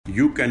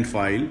You can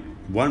file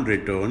one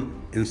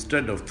return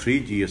instead of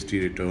 3 GST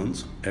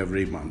returns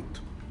every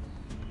month.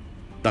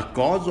 The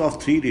cause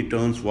of 3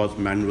 returns was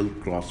manual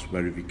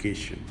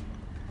cross-verification.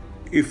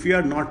 If you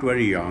are not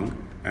very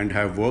young and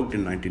have worked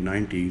in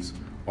 1990s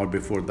or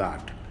before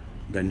that,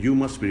 then you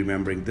must be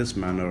remembering this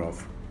manner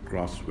of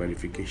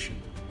cross-verification.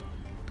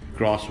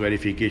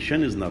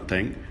 Cross-verification is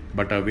nothing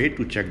but a way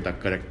to check the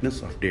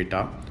correctness of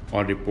data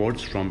or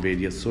reports from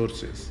various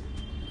sources.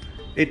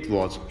 It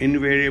was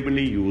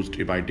invariably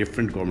used by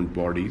different government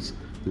bodies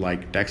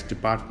like tax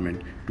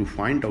department to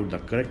find out the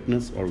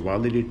correctness or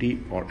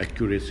validity or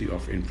accuracy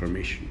of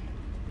information.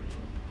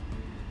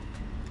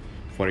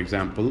 For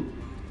example,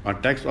 a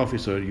tax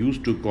officer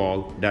used to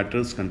call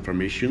debtors'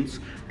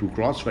 confirmations to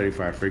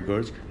cross-verify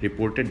figures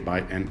reported by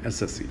an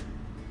assessee.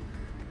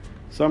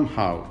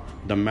 Somehow,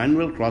 the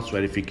manual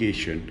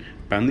cross-verification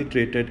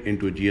penetrated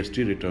into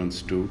GST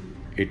returns too.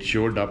 It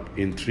showed up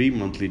in 3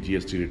 monthly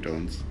GST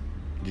returns,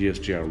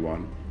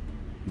 GSTR-1,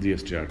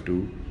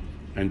 GSTR-2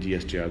 and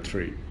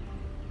GSTR-3.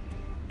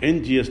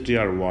 In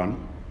GSTR-1,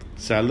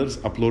 sellers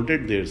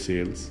uploaded their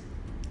sales.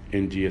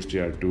 In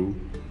GSTR-2,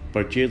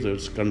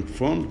 purchasers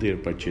confirmed their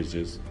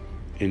purchases.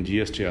 In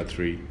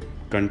GSTR-3,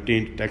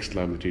 contained tax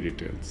liability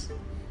details.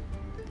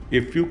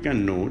 If you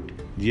can note,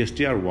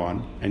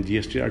 GSTR-1 and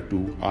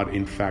GSTR-2 are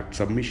in fact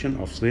submission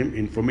of same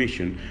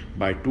information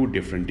by two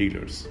different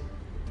dealers.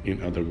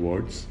 In other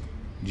words,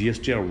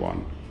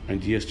 GSTR-1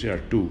 and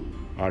GSTR-2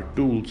 are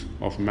tools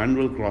of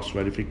manual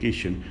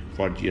cross-verification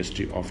for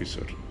GST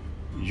officer.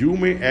 You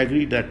may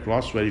agree that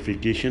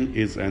cross-verification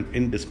is an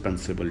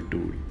indispensable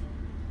tool,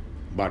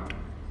 but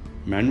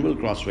manual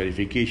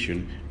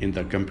cross-verification in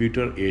the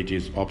computer age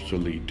is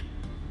obsolete.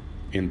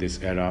 In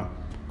this era,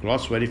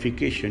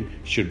 cross-verification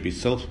should be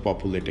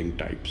self-populating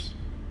types.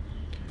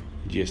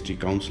 GST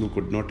Council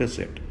could notice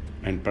it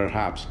and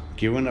perhaps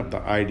given up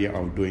the idea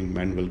of doing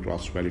manual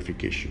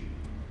cross-verification.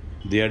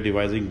 They are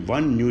devising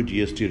one new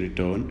GST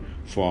return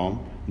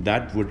form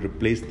that would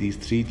replace these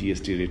 3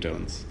 GST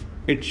returns.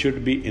 It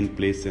should be in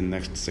place in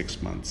next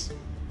 6 months.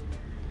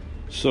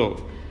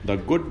 So, the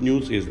good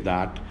news is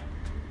that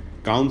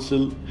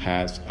Council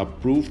has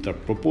approved the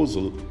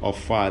proposal of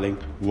filing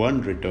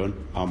one return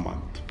a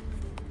month.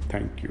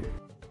 Thank you.